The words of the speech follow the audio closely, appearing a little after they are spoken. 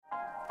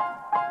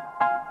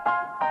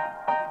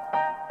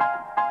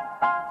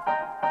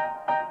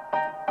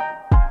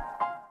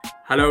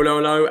Hello, hello,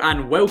 hello,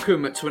 and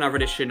welcome to another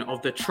edition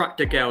of the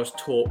Tractor Girls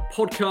Talk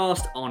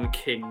podcast on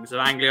Kings of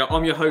Anglia.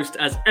 I'm your host,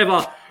 as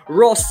ever,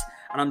 Ross,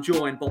 and I'm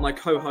joined by my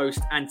co-host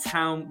and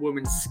Town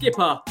Women's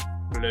skipper,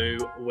 Blue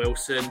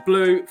Wilson.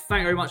 Blue,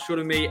 thank you very much for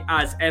joining me,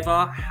 as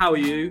ever. How are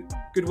you?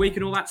 Good week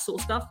and all that sort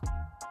of stuff?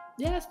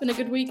 Yeah, it's been a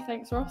good week,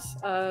 thanks, Ross.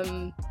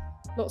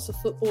 Lots of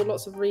football,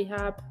 lots of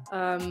rehab.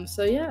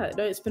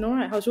 It's been all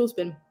right. How's yours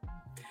been?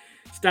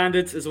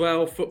 Standards as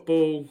well,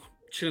 football,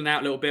 chilling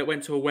out a little bit.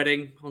 Went to a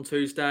wedding on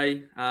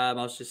Tuesday. I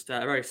was just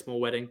at a very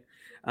small wedding.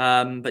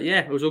 But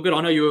yeah, it was all good.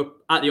 I know you were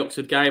at the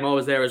Oxford game. I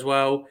was there as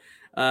well.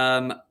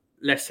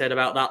 Less said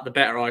about that, the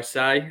better, I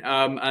say.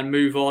 And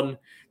move on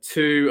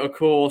to, of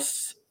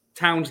course,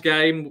 Town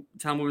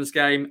Women's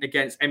game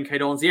against MK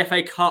Dons. The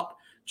FA Cup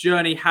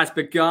journey has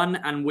begun,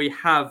 and we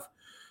have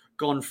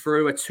gone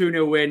through a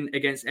 2-0 win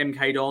against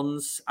MK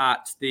Dons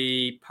at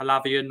the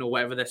Pavilion, or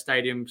whatever their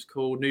stadium's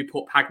called,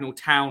 Newport Pagnell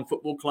Town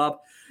Football Club.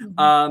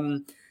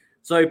 Mm-hmm.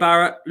 Zoe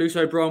Barrett, Luce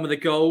O'Brien with the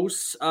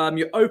goals.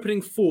 Your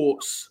opening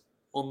thoughts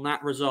on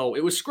that result?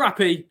 It was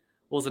scrappy,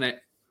 wasn't it?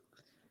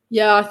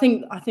 Yeah, I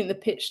think the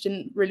pitch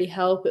didn't really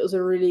help. It was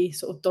a really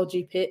sort of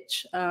dodgy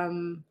pitch.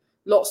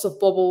 Lots of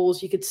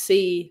bobbles. You could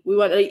see we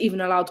weren't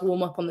even allowed to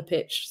warm up on the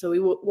pitch. So we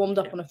warmed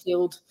up on a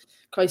field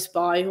close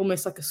by,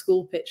 almost like a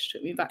school pitch.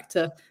 Took me back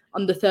to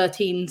under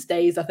 13s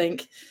days, I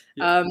think.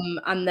 Yeah.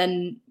 And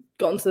then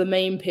got onto the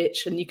main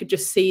pitch, and you could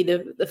just see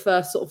the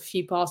first sort of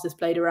few passes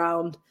played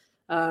around.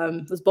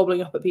 Was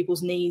bobbling up at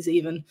people's knees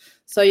even.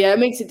 So yeah, it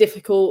makes it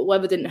difficult.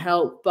 Weather didn't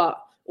help,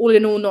 but all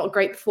in all, not a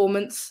great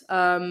performance.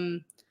 I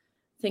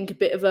think a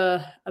bit of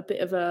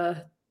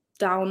a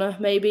downer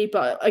maybe,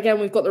 but again,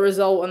 we've got the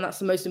result, and that's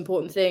the most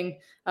important thing.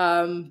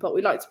 But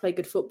we like to play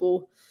good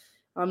football.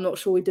 I'm not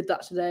sure we did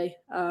that today.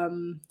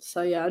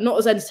 So yeah, not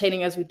as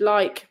entertaining as we'd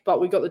like, but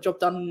we got the job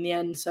done in the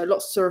end. So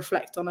lots to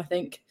reflect on, I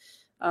think.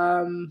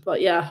 But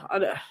yeah,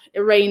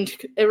 it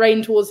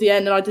rained towards the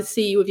end, and I did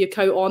see you with your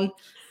coat on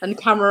and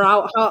camera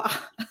out.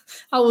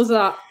 How was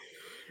that?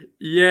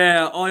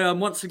 Yeah, I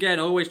once again,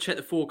 I always check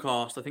the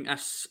forecast. I think it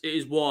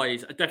is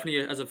wise. Definitely,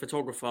 as a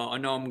photographer, I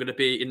know I'm going to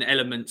be in the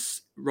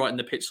elements right in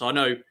the pitch. So I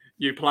know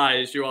you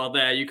players, you are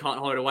there. You can't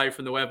hide away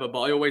from the weather.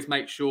 But I always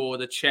make sure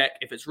to check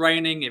if it's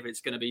raining, if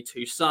it's going to be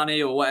too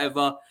sunny or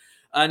whatever.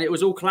 And it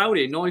was all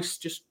cloudy, nice,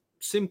 just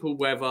simple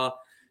weather.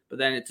 But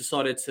then it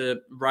decided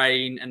to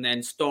rain and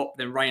then stop,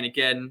 then rain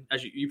again.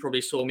 As you probably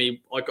saw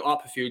me, I got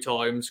up a few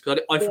times because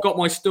I forgot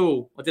my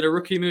stool. I did a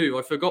rookie move.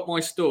 I forgot my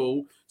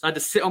stool. So I had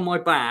to sit on my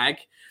bag.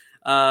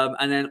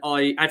 And then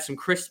I had some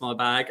crisps in my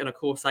bag, and of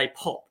course they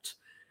popped.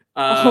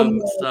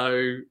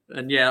 So,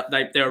 and yeah,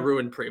 they were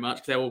ruined pretty much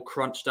because they were all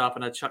crunched up,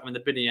 and I chucked them in the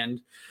bin at the end.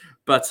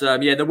 But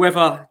yeah, the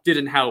weather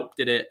didn't help,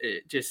 did it?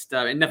 It just,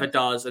 it never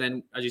does. And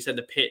then, as you said,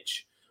 the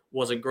pitch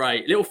wasn't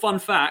great. Little fun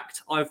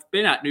fact, I've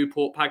been at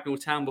Newport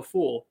Pagnell Town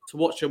before to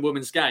watch a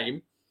women's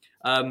game,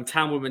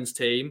 Town women's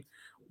team.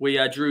 We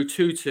drew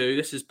 2-2.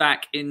 This is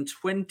back in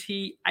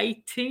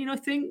 2018, I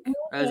think,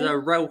 as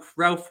Ralph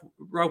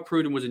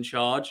Pruden was in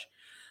charge.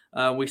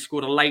 We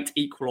scored a late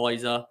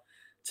equaliser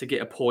to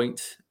get a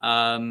point.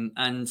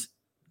 And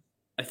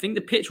I think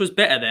the pitch was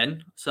better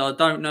then. So I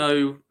don't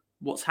know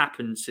what's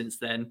happened since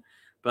then.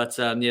 But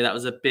yeah, that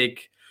was a big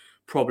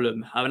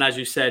problem. And as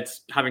you said,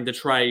 having to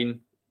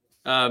train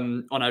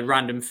on a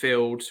random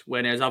field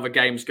when there's other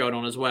games going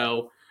on as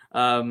well.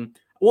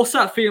 What's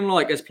that feeling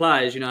like as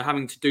players,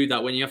 having to do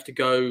that when you have to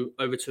go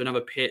over to another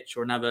pitch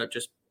or another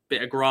just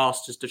bit of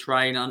grass just to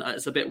train? And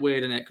it's a bit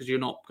weird, isn't it? Because you're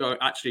not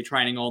actually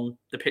training on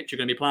the pitch you're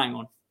going to be playing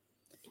on.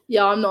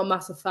 Yeah, I'm not a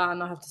massive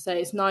fan, I have to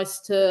say. It's nice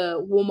to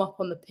warm up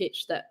on the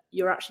pitch that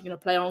you're actually going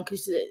to play on,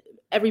 because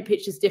every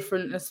pitch is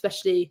different,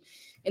 especially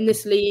in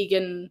this league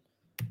and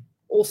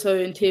also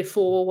in Tier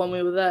 4 when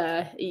we were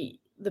there.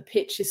 The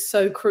pitch is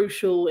so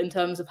crucial in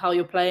terms of how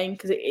you're playing,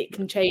 because it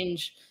can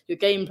change your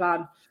game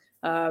plan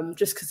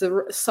just because of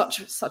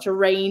such a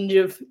range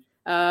of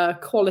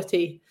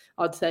quality,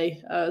 I'd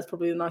say. Is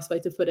probably the nice way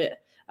to put it.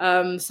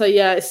 So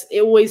yeah,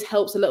 it always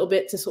helps a little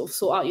bit to sort of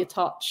sort out your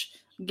touch,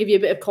 give you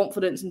a bit of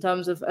confidence in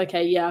terms of,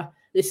 okay, yeah,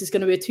 this is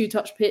going to be a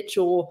 2-touch pitch,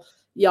 or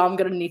yeah, I'm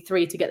going to need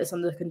 3 to get this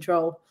under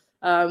control.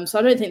 So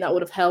I don't think that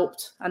would have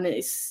helped. And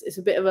it's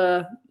a bit of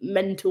a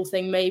mental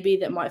thing maybe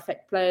that might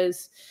affect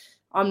players.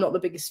 I'm not the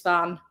biggest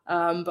fan,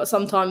 but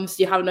sometimes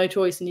you have no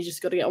choice and you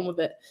just got to get on with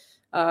it.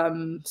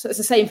 So it's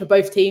the same for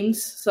both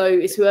teams. So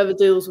it's whoever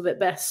deals with it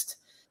best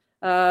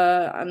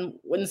and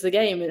wins the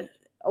game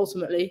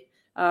ultimately.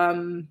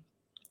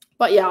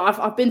 But yeah,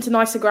 I've been to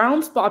nicer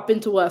grounds, but I've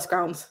been to worse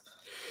grounds.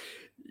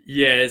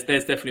 Yeah,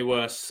 there's definitely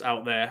worse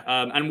out there.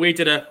 And we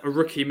did a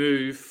rookie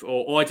move,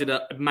 or I did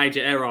a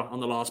major error on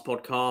the last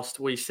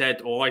podcast. I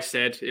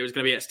said it was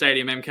going to be at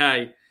Stadium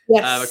MK.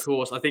 Yes. Of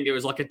course, I think it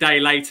was like a day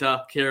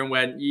later, Kieran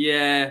went,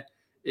 yeah,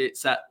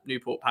 it's at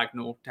Newport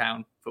Pagnell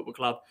Town Football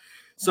Club.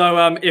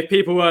 So if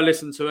people were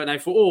listening to it and they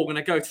thought, we're going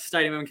to go to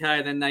Stadium MK,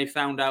 and then they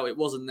found out it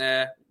wasn't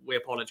there, we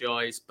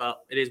apologise,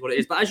 but it is what it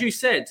is. But as you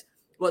said,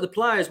 the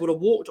players would have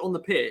walked on the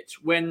pitch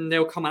when they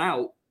were coming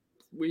out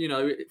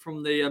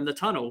from the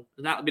tunnel,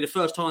 and that would be the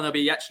first time they'll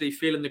be actually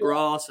feeling the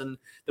grass, and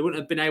they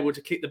wouldn't have been able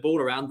to kick the ball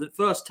around. The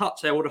first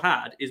touch they would have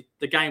had is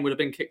the game would have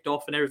been kicked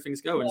off and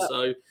everything's going. Yeah.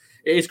 So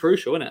it is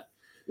crucial, isn't it?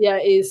 Yeah,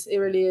 it is. It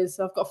really is.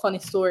 I've got a funny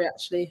story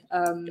actually.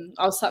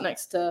 I was sat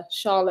next to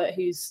Charlotte,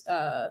 who's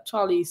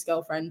Charlie's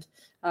girlfriend.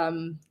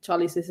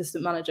 Charlie's the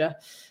assistant manager.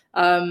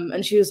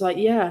 And she was like,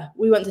 yeah,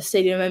 we went to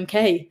Stadium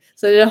MK.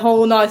 So they did a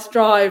whole nice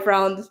drive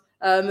around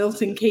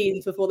Milton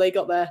Keynes before they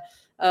got there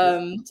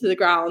to the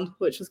ground,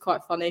 which was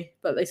quite funny.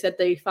 But they said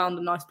they found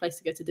a nice place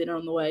to go to dinner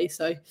on the way,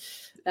 so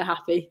they're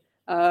happy.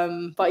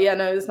 But yeah,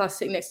 no, it was nice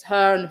sitting next to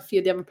her and a few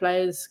of the other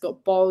players.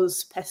 Got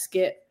Boz,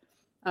 Peskett,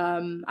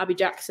 Abby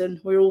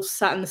Jackson. We were all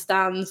sat in the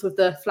stands with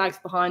the flags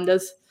behind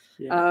us.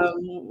 Yeah.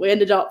 We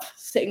ended up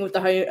sitting with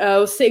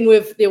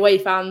the away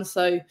fans,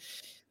 so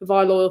with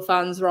our loyal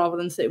fans rather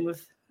than sitting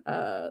with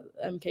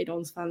MK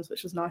Dons fans,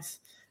 which was nice.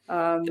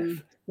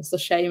 It's a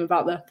shame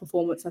about the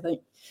performance, I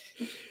think.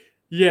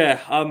 Yeah,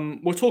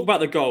 we'll talk about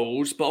the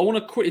goals, but I want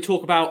to quickly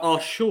talk about our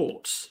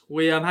shorts.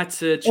 We had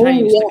to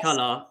change the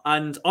colour,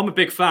 and I'm a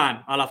big fan,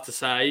 I'll have to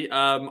say.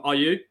 Are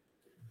you?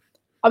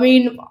 I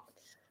mean,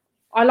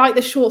 I like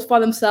the shorts by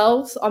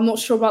themselves. I'm not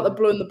sure about the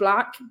blue and the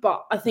black,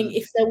 but I think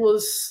if there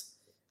was...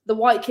 The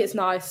white kit's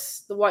nice.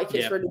 The white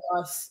kit's really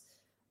nice.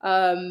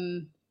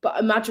 But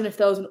imagine if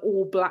there was an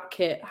all-black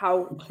kit,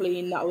 how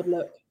clean that would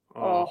look.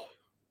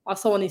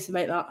 Someone needs to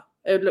make that.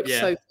 It would look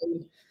so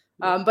clean.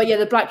 But yeah,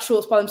 the black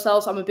shorts by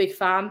themselves, I'm a big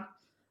fan.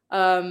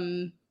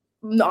 I'm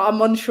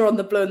unsure on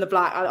the blue and the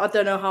black. I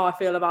don't know how I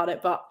feel about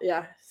it, but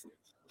yeah.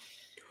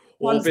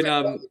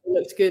 It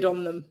looks good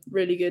on them.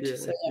 Really good.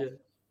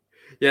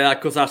 Yeah,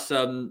 because that's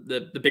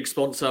the big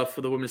sponsor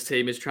for the women's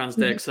team is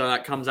Transdeck, so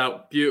that comes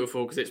out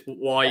beautiful because it's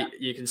white.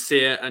 You can see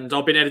it, and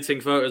I've been editing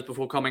photos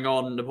before coming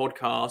on the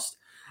podcast,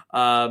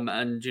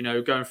 and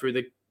going through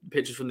the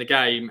pictures from the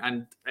game,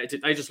 and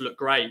they just look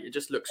great. It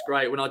just looks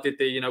great. When I did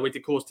we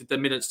did the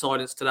minute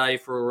silence today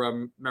for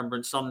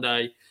Remembrance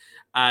Sunday,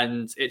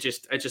 and it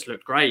just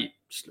looked great.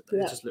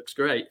 It just looks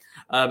great.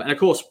 And of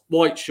course,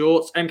 white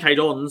shorts. MK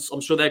Dons,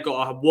 I'm sure they've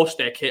got to wash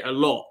their kit a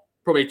lot,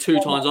 probably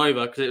 2 times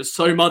over because it was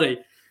so muddy.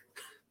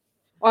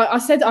 I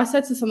said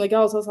to some of the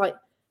girls, I was like,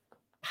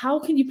 how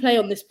can you play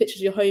on this pitch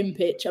as your home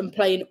pitch and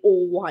play in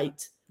all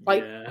white?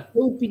 Like, there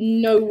would be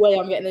no way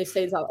I'm getting those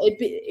stains out.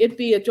 It'd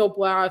be a job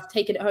where I've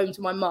taken it home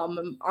to my mum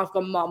and I've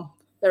gone, Mum,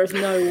 there is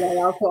no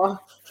way I've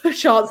got a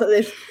chance at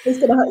this.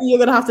 You're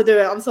going to have to do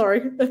it. I'm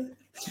sorry.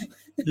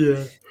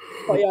 Yeah.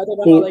 But yeah, I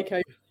don't know how they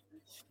cope.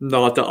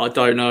 No, I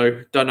don't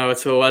know. Don't know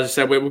at all. As I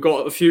said, we've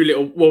got a few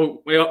little...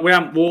 Well, we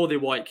haven't worn the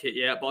white kit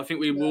yet, but I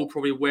think we will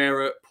probably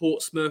wear it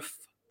Portsmouth,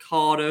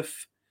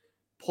 Cardiff,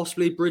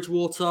 possibly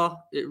Bridgewater.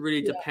 It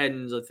really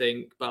depends, I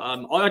think. But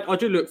I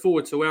do look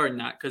forward to wearing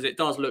that because it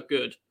does look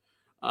good.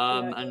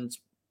 And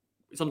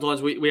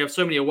sometimes we have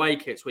so many away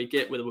kits we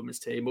get with the women's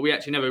team, but we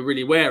actually never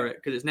really wear it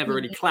because it's never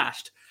really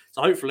clashed.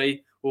 So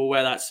hopefully we'll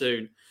wear that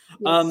soon.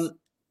 Yes.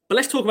 But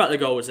let's talk about the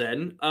goals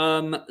then.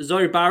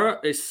 Zoe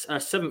Barrett is her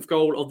 7th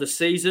goal of the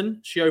season.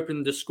 She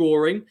opened the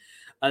scoring.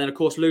 And then, of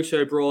course, Lucy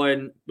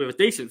O'Brien with a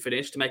decent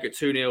finish to make it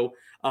 2-0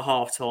 at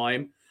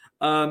half-time.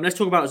 Let's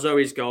talk about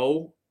Zoe's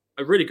goal.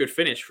 A really good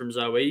finish from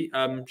Zoe.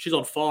 She's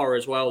on fire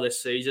as well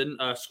this season,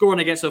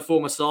 scoring against her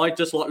former side,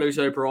 just like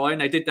Lucy O'Brien.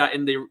 They did that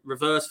in the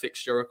reverse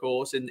fixture, of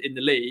course, in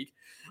the league.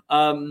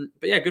 But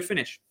yeah, good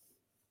finish.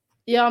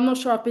 Yeah, I'm not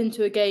sure I've been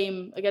to a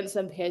game against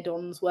MK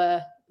Dons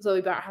where Zoe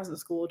Barrett hasn't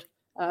scored.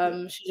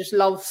 She just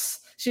loves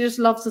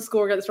to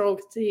score against her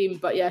old team.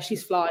 But yeah,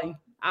 she's flying,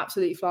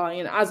 absolutely flying,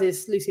 and as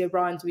is Lucy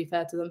O'Brien, to be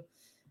fair to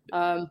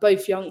them.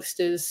 Both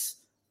youngsters,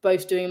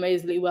 both doing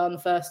amazingly well in the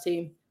first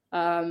team.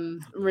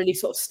 Really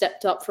sort of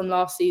stepped up from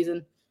last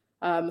season,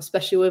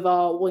 especially with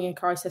our winging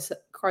crisis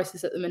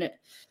at the minute.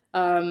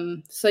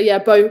 So yeah,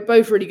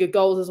 both really good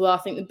goals as well. I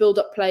think the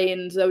build-up play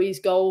in Zoe's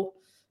goal,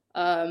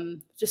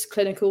 just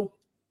clinical.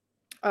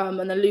 And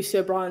then Lucy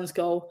O'Brien's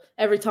goal.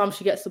 Every time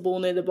she gets the ball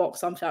near the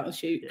box, I'm shouting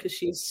shoot because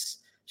she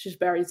just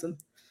buries them.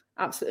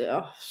 Absolutely,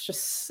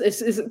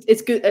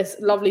 it's good. It's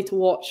lovely to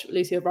watch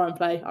Lucy O'Brien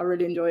play. I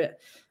really enjoy it.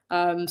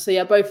 So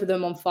yeah, both of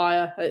them on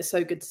fire. It's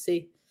so good to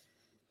see.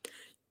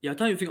 Yeah, I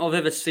don't think I've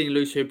ever seen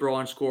Lucy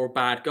O'Brien score a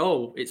bad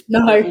goal.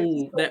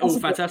 They're all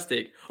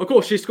fantastic. Of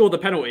course, she scored the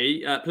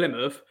penalty at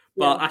Plymouth,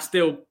 but that's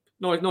still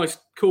nice,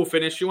 cool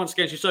finish. Once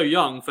again, she's so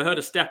young for her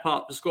to step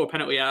up and score a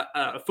penalty at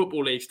a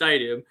football league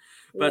stadium.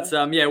 But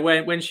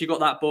when she got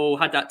that ball,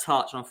 had that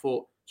touch, and I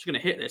thought she's going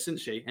to hit this, isn't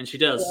she? And she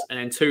does. Yeah.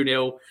 And then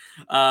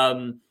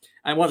 2-0.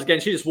 And once again,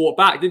 she just walked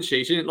back, didn't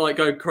she? She didn't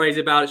go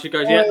crazy about it. She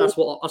goes, "Yeah, that's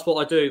what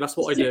I do. That's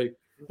what I do."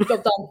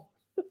 Job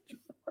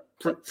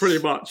done. Pretty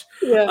much.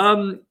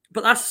 Yeah.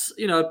 But that's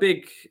a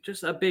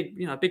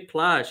big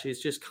player.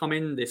 She's just come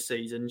in this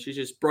season. She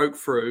just broke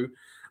through,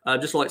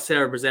 just like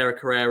Sarah Braziera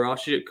Carrera.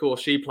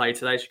 She played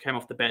today. She came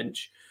off the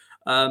bench.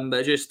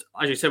 But just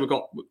as you said, we've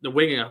got the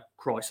winger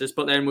crisis,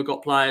 but then we've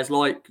got players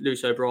like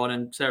Lucy O'Brien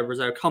and Sarah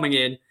Braziera coming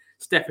in,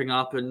 stepping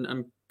up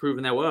and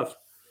proving their worth.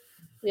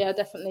 Yeah,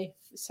 definitely.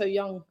 So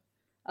young.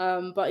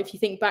 But if you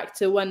think back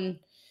to when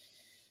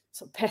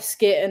sort of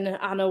Peskett and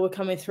Anna were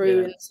coming through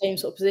in the same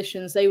sort of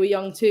positions. They were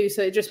young too,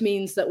 so it just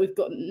means that we've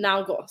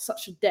got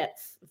such a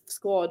depth of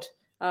squad,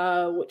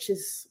 which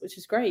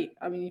is great.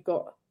 I mean, you've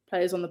got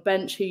players on the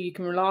bench who you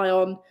can rely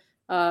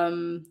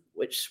on,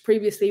 which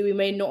previously we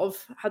may not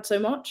have had so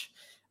much.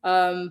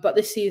 But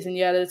this season,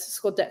 the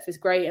squad depth is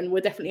great, and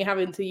we're definitely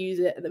having to use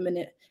it at the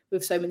minute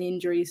with so many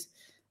injuries.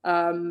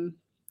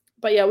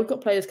 But yeah, we've got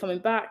players coming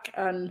back,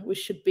 and we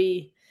should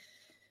be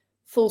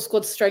full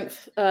squad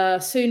strength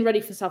soon,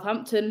 ready for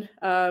Southampton,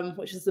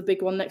 which is the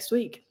big one next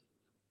week.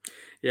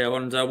 Yeah,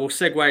 and we'll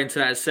segue into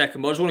that in a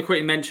second. But I just want to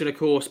quickly mention, of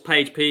course,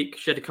 Paige Peake.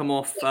 She had to come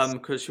off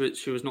because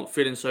she was not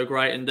feeling so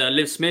great. And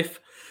Liv Smith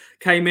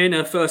came in,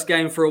 her first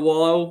game for a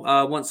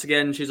while. Once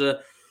again, she's a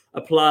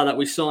player that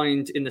we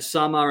signed in the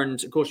summer.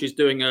 And, of course, she's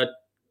doing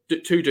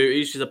two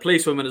duties. She's a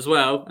policewoman as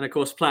well. And, of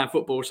course, playing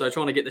football. So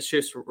trying to get the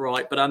shifts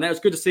right. But it was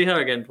good to see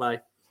her again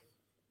play.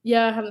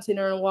 Yeah, I haven't seen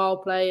her in a while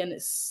play. And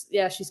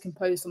she's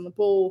composed on the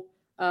ball.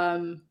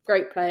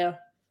 Great player.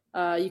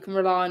 You can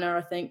rely on her,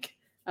 I think.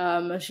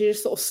 And she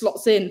just sort of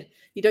slots in.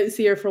 You don't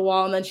see her for a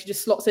while, and then she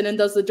just slots in and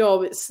does the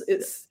job.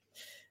 It's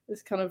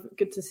kind of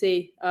good to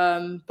see.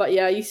 But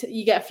yeah,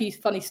 you get a few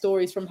funny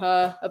stories from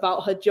her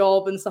about her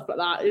job and stuff like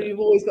that. You've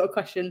always got a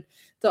question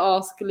to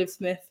ask Liv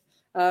Smith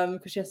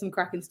because she has some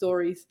cracking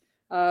stories.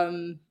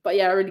 But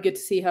yeah, really good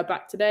to see her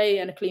back today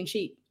and a clean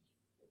sheet.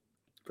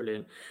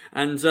 Brilliant.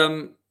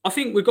 And I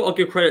think we've got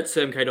to give credit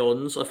to MK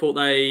Dons. I thought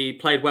they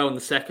played well in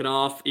the second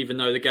half, even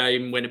though the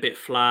game went a bit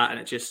flat and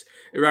it was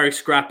very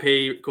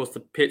scrappy. Of course, the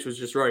pitch was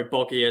just very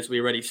boggy, as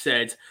we already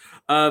said.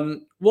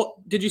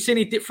 What did you see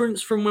any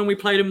difference from when we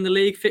played them in the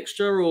league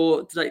fixture,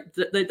 or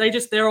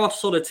they're our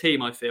solid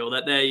team? I feel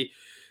that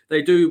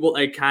they do what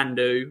they can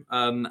do,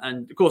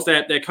 and of course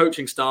their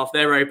coaching staff,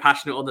 they're very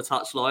passionate on the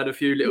touchline. A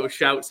few little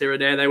shouts here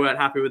and there. They weren't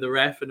happy with the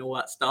ref and all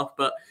that stuff,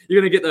 but you're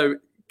going to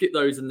get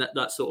those in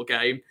that sort of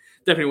game.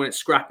 Definitely when it's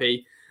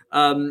scrappy.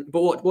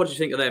 But what did you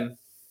think of them?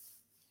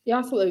 Yeah,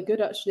 I thought they were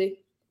good actually.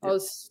 I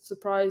was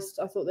surprised.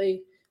 I thought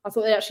they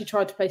actually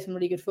tried to play some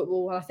really good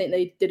football, and I think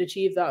they did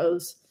achieve that.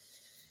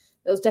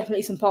 There was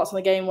definitely some parts in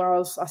the game where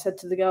I said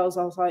to the girls,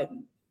 I was like,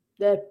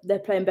 they're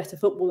playing better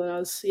football than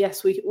us.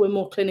 Yes, we're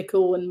more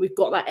clinical and we've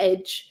got that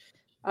edge,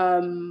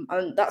 and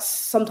that's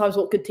sometimes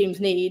what good teams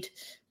need.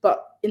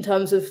 But in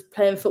terms of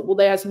playing football,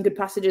 they had some good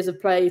passages of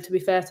play, to be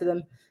fair to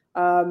them,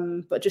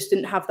 but just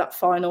didn't have that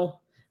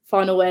final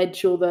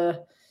edge or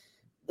the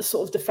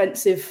sort of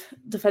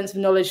defensive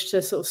knowledge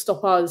to sort of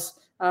stop us.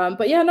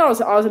 But yeah, no,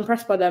 I was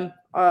impressed by them.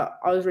 I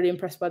was really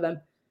impressed by them.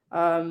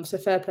 So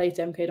fair play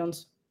to MK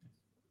Dons.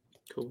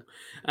 Cool.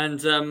 And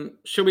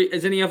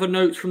is any other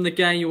notes from the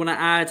game you want to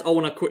add? I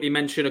want to quickly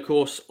mention, of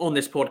course, on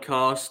this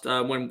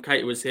podcast, when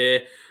Kate was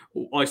here,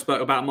 I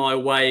spoke about my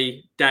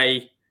away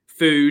day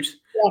food.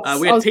 Yes,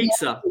 we had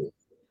pizza.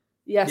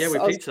 Yes, yeah, we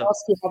had pizza. I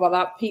was asking about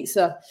that.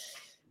 Pizza.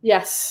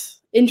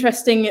 Yes.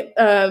 Interesting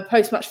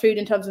post-match food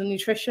in terms of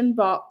nutrition,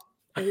 but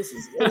it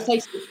was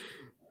tasty.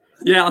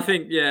 Yeah, I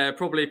think,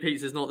 probably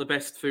pizza is not the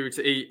best food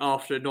to eat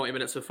after 90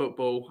 minutes of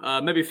football.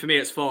 Maybe for me,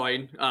 it's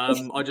fine.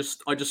 I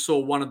just saw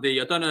one of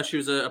I don't know if she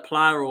was a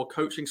player or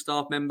coaching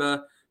staff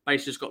member,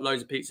 basically just got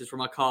loads of pizzas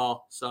from her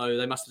car. So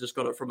they must have just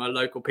got it from a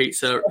local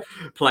pizza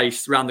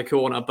place around the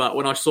corner. But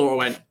when I saw it, I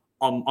went,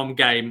 I'm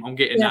game. I'm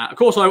getting that. Of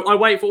course, I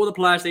wait for all the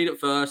players to eat it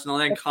first, and I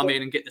then come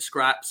in and get the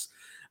scraps.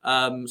 So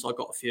I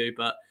got a few,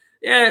 but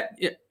yeah,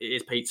 it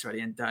is pizza at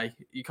the end of the day.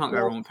 You can't go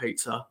wrong with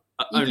pizza.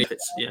 Only if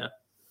it's,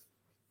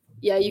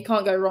 Yeah, you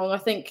can't go wrong. I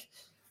think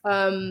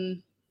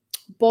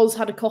Boz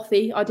had a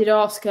coffee. I did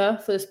ask her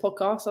for this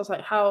podcast. I was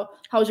like, how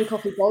was your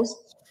coffee, Boz?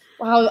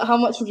 How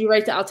much would you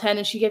rate it out of 10?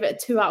 And she gave it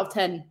a 2 out of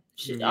 10.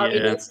 I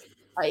mean, it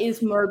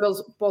is Murray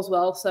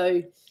Boswell,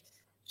 so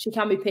she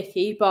can be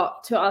picky,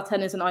 but 2 out of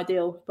 10 isn't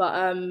ideal.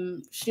 But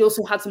she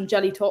also had some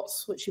jelly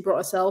tots, which she brought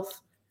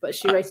herself, but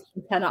she rated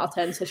them 10 out of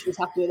 10, so she was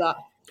happy with that.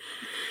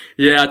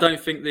 Yeah, I don't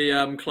think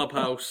the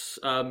clubhouse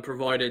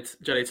provided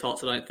jelly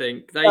tots. I don't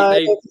think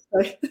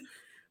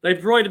they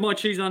provided my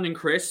cheese and onion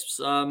crisps.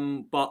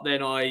 But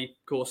then of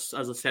course,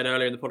 as I said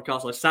earlier in the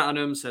podcast, I sat on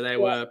them, so they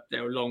were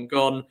long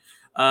gone.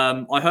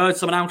 I heard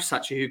someone else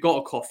actually who got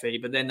a coffee,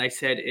 but then they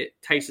said it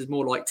tasted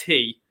more like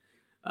tea.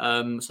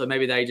 So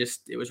maybe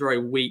it was very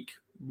weak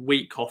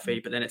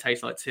coffee, but then it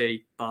tastes like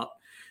tea. But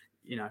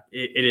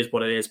it is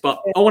what it is. But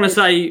I want to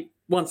say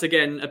once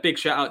again a big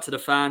shout out to the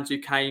fans who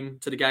came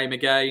to the game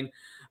again.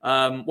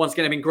 Once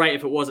again, it'd been great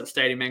if it was at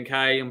Stadium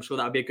MK. I'm sure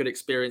that would be a good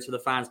experience for the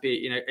fans,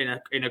 be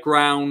it in a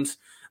ground,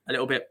 a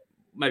little bit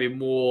maybe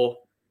more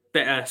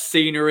better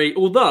scenery.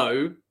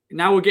 Although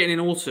now we're getting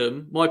in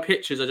autumn, my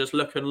pictures are just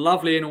looking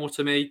lovely in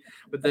autumny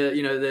with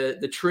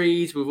the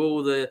trees with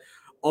all the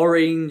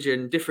orange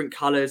and different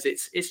colours.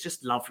 It's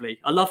just lovely.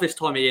 I love this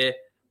time of year.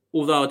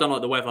 Although I don't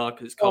like the weather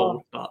because it's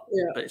cold, but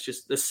it's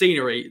just the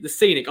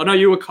scenic. I know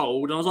you were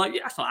cold, and I was like,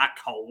 yeah, it's not that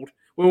cold.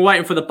 We were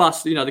waiting for the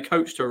bus, the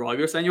coach to arrive.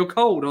 You were saying you're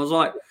cold, and I was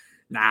like,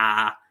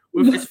 nah,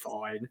 it's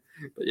fine.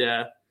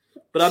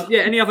 But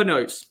any other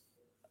notes?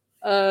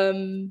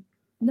 No,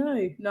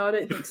 I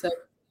don't think so.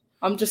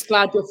 I'm just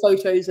glad your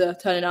photos are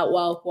turning out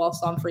well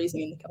whilst I'm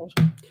freezing in the cold.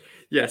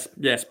 Yes,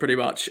 pretty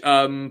much.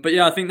 But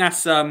yeah, I think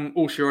that's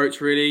all she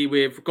wrote, really.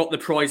 We've got the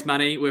prize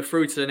money. We're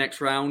through to the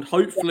next round.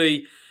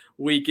 Hopefully,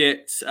 we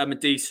get a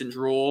decent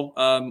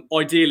draw.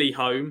 Ideally,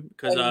 home,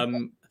 because I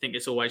think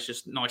it's always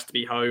just nice to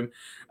be home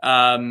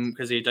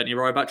because you don't need to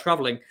worry about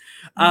travelling.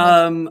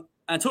 And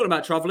talking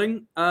about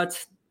travelling,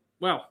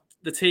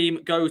 the team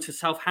go to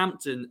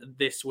Southampton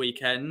this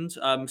weekend.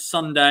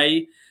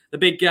 Sunday, the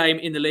big game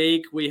in the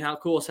league. We, of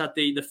course, had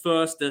the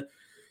first of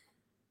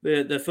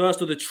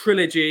the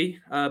trilogy.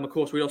 Of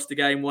course, we lost the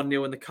game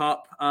 1-0 in the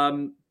cup.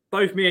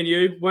 Both me and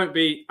you won't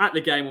be at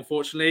the game,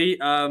 unfortunately.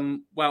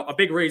 A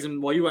big reason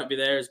why you won't be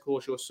there is, of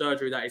course, your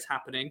surgery that is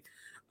happening.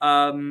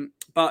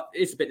 But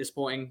it's a bit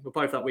disappointing. We're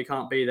both that we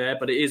can't be there,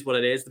 but it is what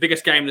it is. The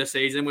biggest game of the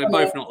season. We're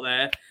both not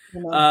there.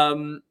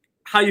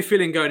 How are you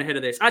feeling going ahead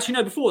of this? Actually,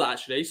 no, before that,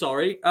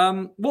 sorry.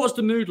 What was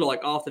the mood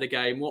like after the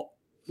game? What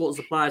was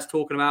the players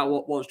talking about?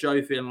 What was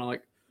Joe feeling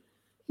like?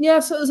 Yeah,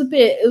 so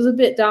it was a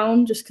bit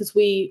down just because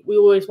we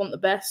always want the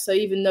best. So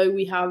even though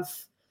we have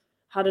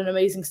had an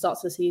amazing start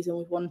to the season,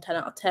 we've won 10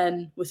 out of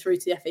 10. We're through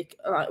to the FA.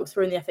 We're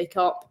through in the FA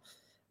Cup.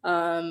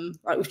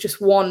 We've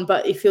just won,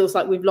 but it feels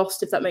like we've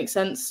lost, if that makes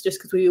sense. Just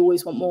because we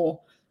always want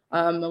more,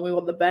 and we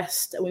want the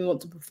best, and we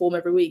want to perform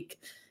every week.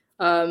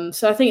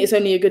 So I think it's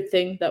only a good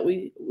thing that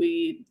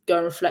we go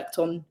and reflect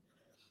on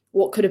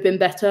what could have been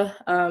better,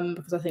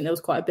 because I think there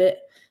was quite a bit,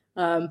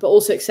 but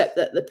also accept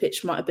that the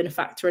pitch might have been a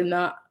factor in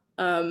that.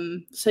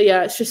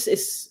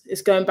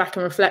 It's going back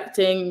and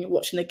reflecting,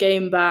 watching the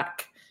game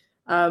back,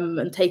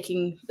 and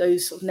taking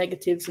those sort of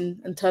negatives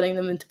and turning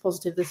them into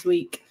positive this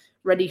week,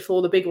 ready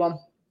for the big one.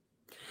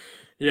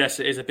 Yes,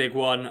 it is a big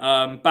one.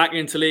 Back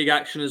into league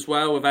action as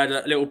well. We've had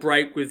a little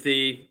break with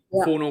the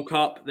Cornwall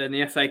Cup, then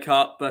the FA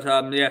Cup, but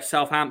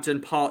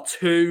Southampton Part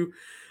 2.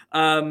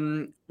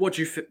 What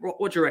do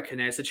you reckon?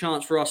 There's a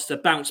chance for us to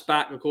bounce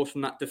back, of course,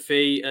 from that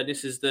defeat, and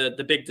this is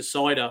the big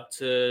decider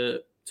to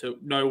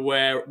know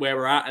where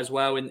we're at as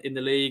well in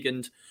the league,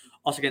 and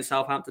us against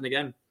Southampton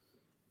again.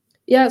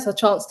 Yeah, it's a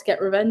chance to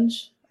get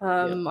revenge.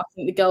 I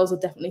think the girls are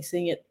definitely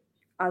seeing it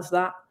as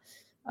that.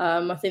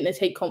 I think they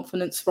take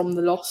confidence from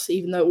the loss,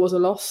 even though it was a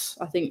loss.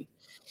 I think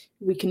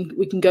we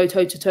can go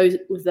toe to toe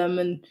with them,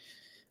 and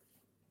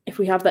if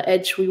we have that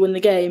edge, we win the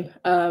game.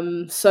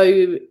 I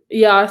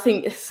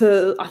think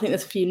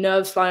there's a few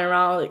nerves flying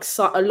around,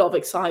 a lot of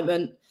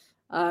excitement.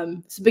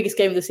 It's the biggest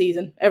game of the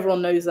season.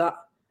 Everyone knows that.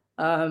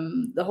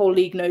 The whole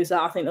league knows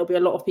that. I think there'll be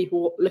a lot of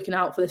people looking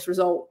out for this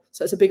result.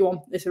 So it's a big one.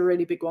 It's a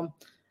really big one.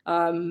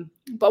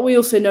 But we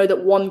also know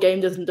that one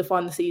game doesn't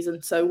define the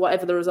season. So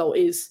whatever the result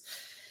is,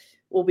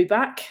 we'll be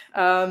back.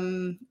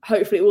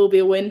 Hopefully it will be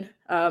a win.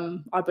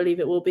 I believe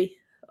it will be.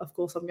 Of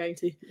course I'm going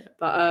to.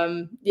 But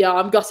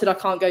I'm gutted I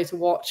can't go to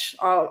watch.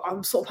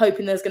 I'm sort of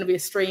hoping there's going to be a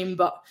stream,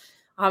 but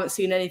I haven't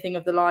seen anything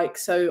of the like.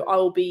 So I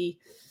will be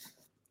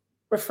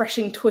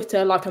refreshing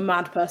Twitter like a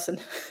mad person.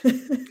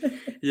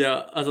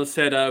 Yeah, as I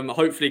said,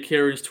 hopefully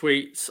Kieran's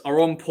tweets are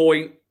on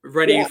point,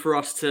 ready for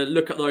us to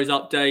look at those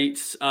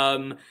updates.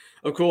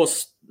 Of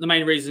course, the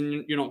main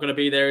reason you're not going to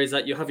be there is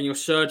that you're having your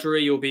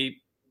surgery. You'll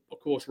be, of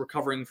course,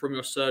 recovering from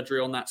your surgery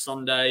on that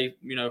Sunday.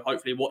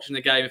 Hopefully watching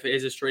the game if it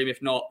is a stream. If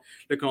not,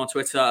 looking on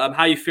Twitter.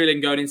 How are you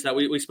feeling going into that?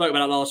 We spoke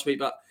about it last week,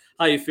 but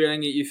how are you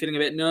feeling? Are you feeling a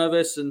bit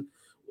nervous? And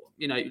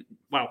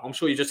I'm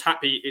sure you're just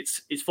happy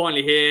it's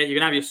finally here. You're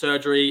gonna have your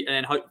surgery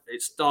and hope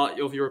it's start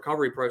of your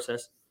recovery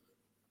process.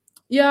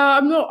 Yeah,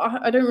 I'm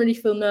not. I don't really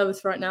feel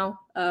nervous right now,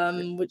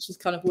 which is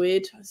kind of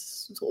weird.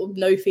 Sort of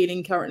no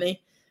feeling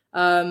currently.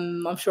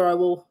 I'm sure I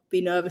will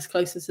be nervous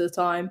closer to the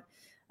time.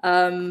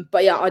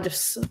 But yeah,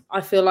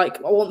 I feel like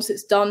once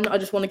it's done, I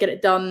just want to get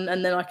it done,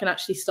 and then I can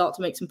actually start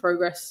to make some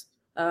progress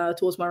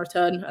towards my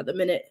return. At the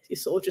minute, you're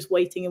sort of just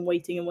waiting and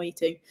waiting and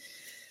waiting.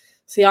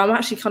 So yeah, I'm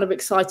actually kind of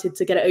excited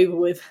to get it over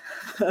with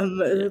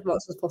as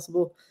much as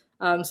possible.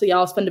 I'll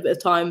spend a bit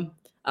of time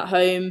at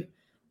home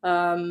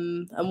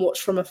and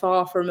watch from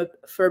afar for a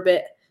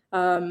bit.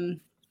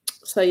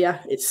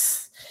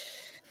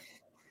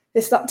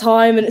 It's that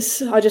time, and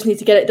I just need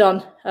to get it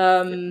done.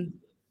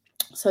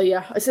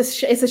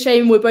 It's a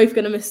shame we're both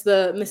going to miss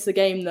the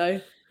game though.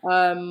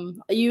 Where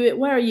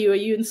are you? Are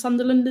you in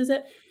Sunderland? Is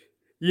it?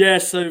 Yeah,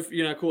 so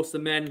of course the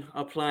men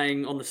are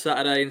playing on the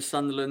Saturday in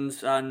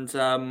Sunderland, and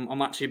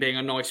I'm actually being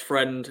a nice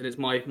friend, and it's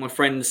my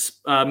friend's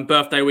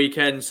birthday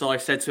weekend. So I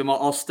said to him,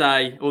 I'll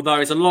stay.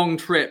 Although it's a long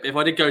trip. If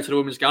I did go to the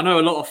women's game, I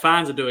know a lot of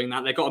fans are doing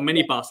that. They've got a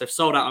minibus. They've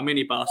sold out a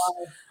minibus.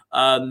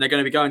 Wow. They're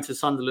going to be going to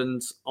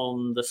Sunderland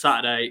on the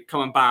Saturday,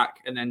 coming back,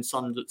 and then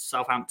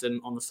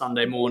Southampton on the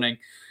Sunday morning.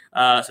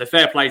 So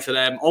fair play to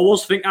them.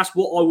 That's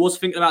what I was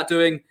thinking about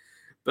doing,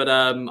 but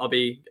I'll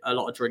be a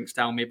lot of drinks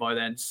down me by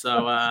then.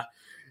 So.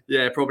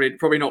 Yeah,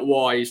 probably not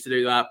wise to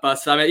do that.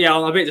 But I'm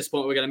a bit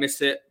disappointed we're going to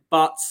miss it.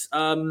 But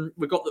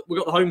we've got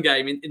the home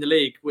game in the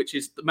league, which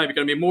is maybe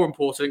going to be more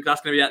important because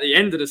that's going to be at the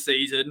end of the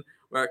season,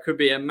 where it could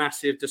be a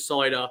massive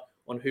decider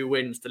on who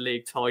wins the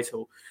league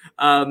title.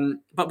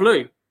 But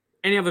Blue,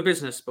 any other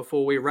business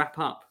before we wrap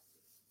up?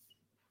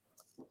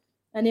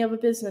 Any other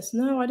business?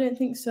 No, I don't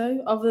think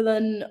so. Other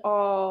than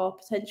our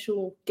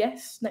potential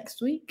guest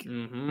next week.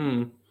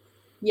 Mm-hmm.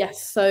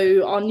 Yes,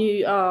 so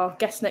our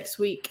guest next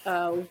week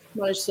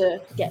managed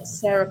to get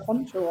Sarah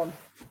Quantrill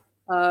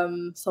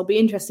on. So it'll be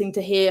interesting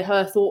to hear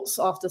her thoughts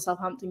after the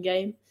Southampton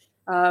game,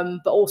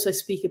 but also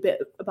speak a bit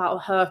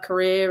about her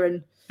career,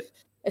 and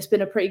it's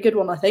been a pretty good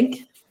one, I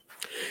think.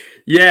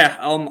 Yeah,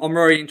 I'm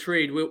very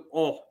intrigued.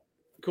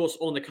 Of course,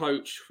 on the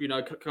coach,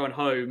 going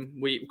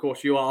home,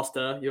 you asked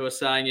her, you were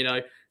saying,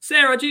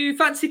 Sarah, do you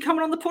fancy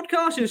coming on the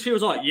podcast? And she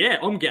was like, yeah,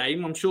 I'm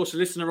game. I'm sure she's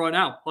listening right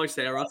now. Hi,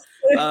 Sarah.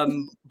 But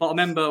I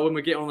remember when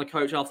we get on the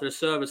coach after the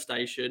service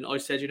station, I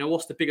said,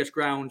 what's the biggest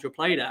ground you're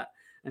played at?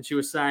 And she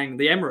was saying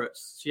the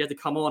Emirates. She had to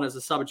come on as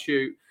a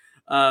substitute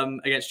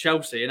against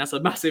Chelsea, and that's a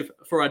massive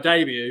for her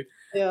debut.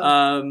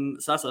 Yeah.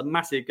 So that's a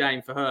massive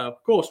game for her.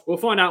 Of course, we'll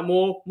find out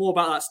more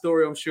about that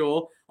story, I'm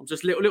sure. I'm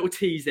just little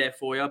tease there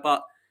for you,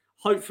 but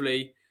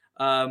hopefully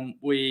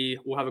we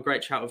will have a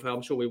great chat with her.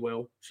 I'm sure we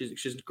will.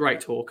 She's a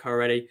great talker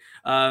already.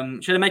 She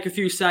had to make a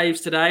few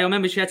saves today. I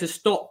remember she had to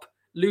stop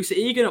Lucy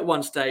Egan at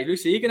one stage.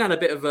 Lucy Egan had a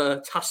bit of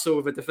a tussle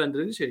with a defender,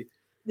 didn't she?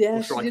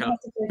 Yeah, she did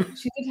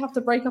have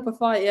to break up a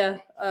fight. Yeah,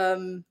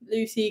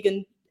 Lucy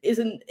Egan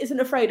isn't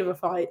afraid of a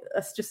fight.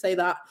 Let's just say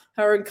that.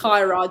 Her and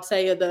Kyra, I'd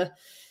say, are the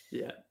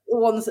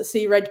ones that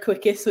see red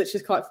quickest, which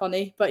is quite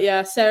funny. But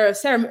yeah, Sarah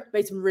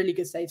made some really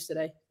good saves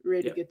today.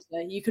 Really good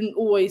today. You can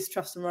always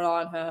trust and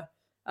rely on her,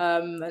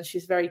 and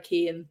she's very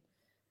key and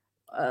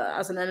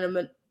as an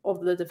element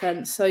of the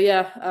defence. So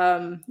yeah,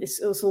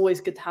 it's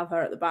always good to have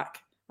her at the back.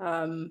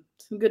 Some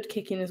good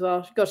kicking as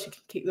well. God, she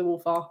can kick the ball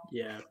far.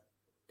 Yeah.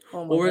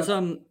 Oh or as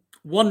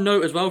one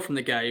note as well from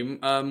the game,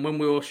 when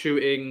we were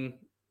shooting,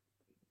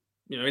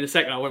 in the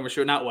second half when we were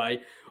shooting that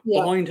way,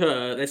 behind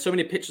her, there's so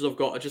many pictures I've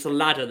got, just a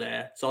ladder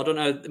there. So I don't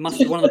know, it must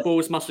be one of the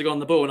balls must have gone on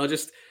the ball. And I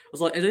was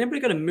like, is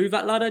anybody going to move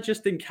that ladder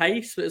just in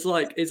case? But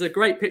it's a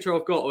great picture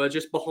I've got where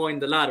just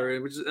behind the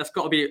ladder. We've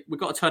got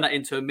to turn that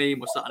into a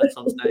meme or something at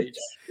some stage.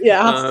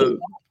 Yeah, it has to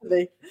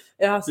be.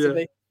 It has to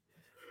be.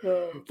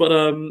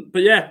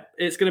 But yeah,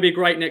 it's going to be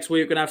great next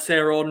week. We're going to have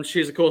Sarah on.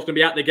 She's, of course, going to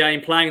be at the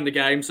game, playing the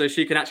game, so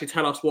she can actually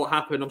tell us what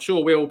happened. I'm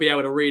sure we'll be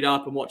able to read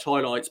up and watch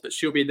highlights, but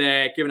she'll be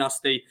there giving us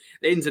the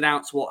ins and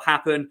outs of what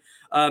happened.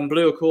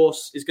 Blue, of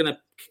course, is going to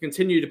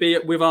continue to be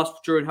with us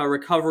during her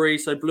recovery.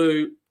 So,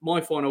 Blue,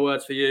 my final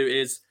words for you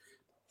is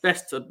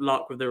best of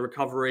luck with the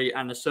recovery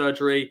and the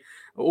surgery.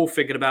 We're all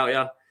thinking about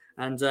you.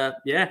 And thank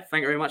you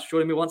very much for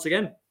joining me once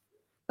again.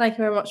 Thank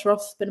you very much,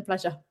 Ross. It's been a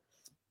pleasure.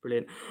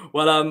 Brilliant.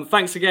 Well,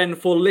 thanks again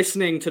for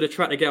listening to the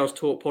Track the Girls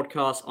Talk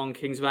podcast on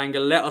Kings of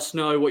Anglia. Let us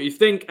know what you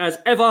think. As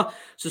ever,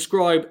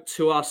 subscribe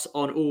to us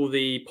on all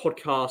the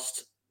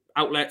podcast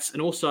outlets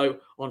and also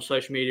on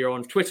social media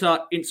on Twitter,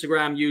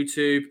 Instagram,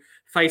 YouTube,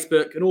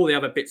 Facebook, and all the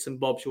other bits and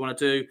bobs you want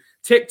to do.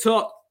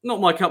 TikTok, not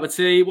my cup of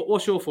tea.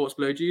 What's your thoughts,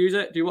 Blue? Do you use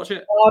it? Do you watch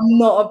it? I'm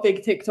not a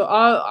big TikTok.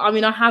 I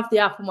mean, I have the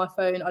app on my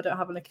phone. I don't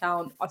have an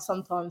account. I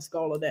sometimes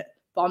scroll on it,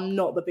 but I'm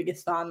not the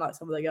biggest fan like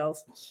some of the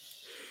girls.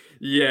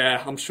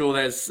 Yeah, I'm sure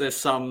there's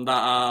some that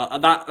are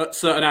at that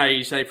certain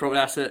age. They probably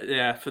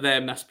for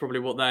them that's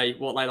probably what they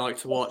like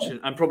to watch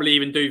and probably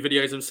even do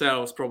videos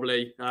themselves.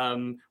 Probably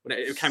when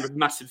it became a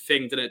massive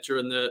thing, didn't it,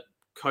 during the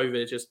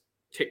COVID? Just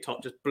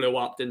TikTok just blew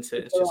up, didn't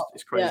it?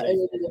 It's crazy. Yeah,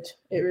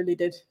 it really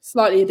did.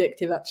 Slightly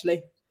addictive,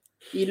 actually.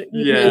 You can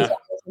lose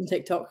hours on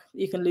TikTok.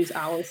 You can lose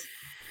hours.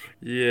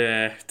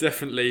 Yeah,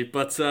 definitely.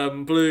 But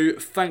Blue,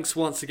 thanks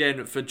once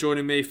again for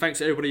joining me. Thanks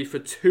everybody for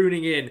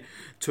tuning in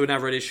to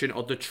another edition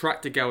of the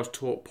Track the Girls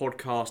Talk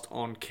podcast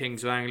on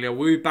Kings of Anglia.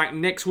 We'll be back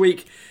next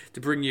week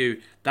to bring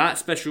you that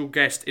special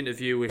guest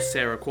interview with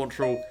Sarah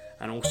Quantrill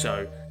and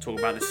also talk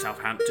about the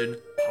Southampton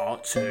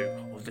Part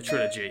 2 of the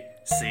trilogy.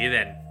 See you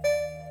then.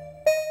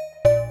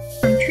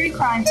 From true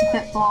crime to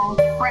football,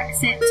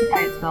 Brexit to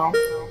Codeville.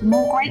 For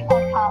more great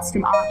podcasts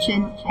from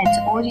Archon, head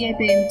to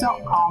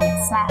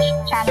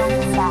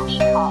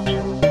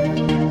audioboom.com/channel/Archon.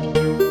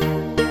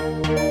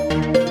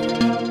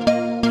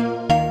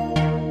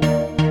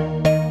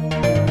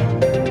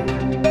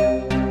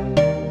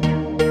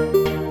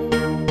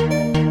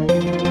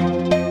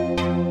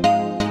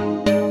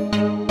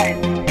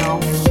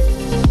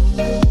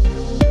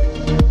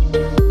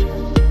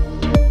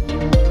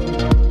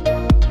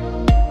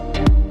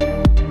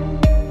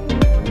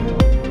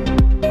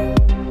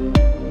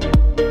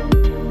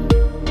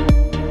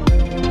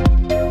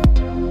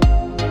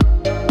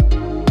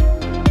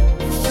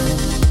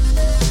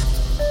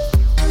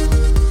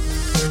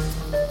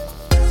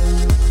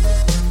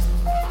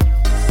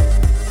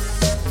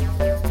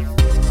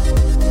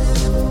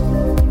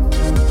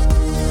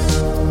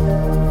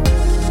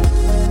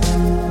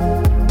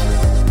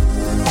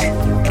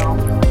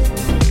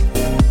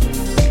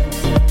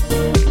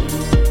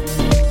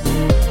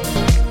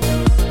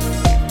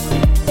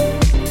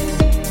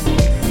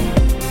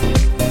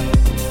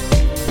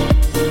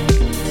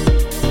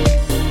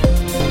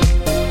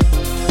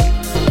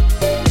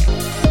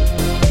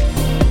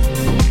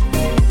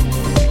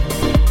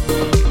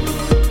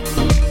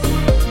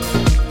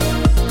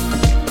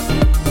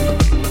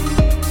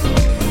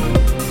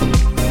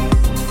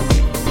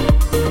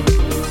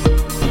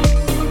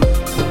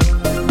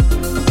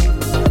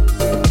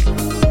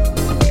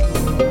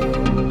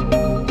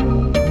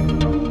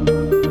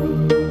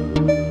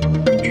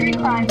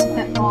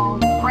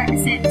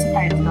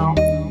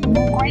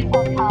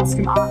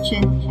 from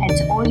Archon, head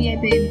to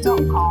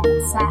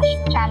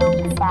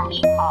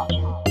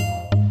audioboom.com/channel/Archon.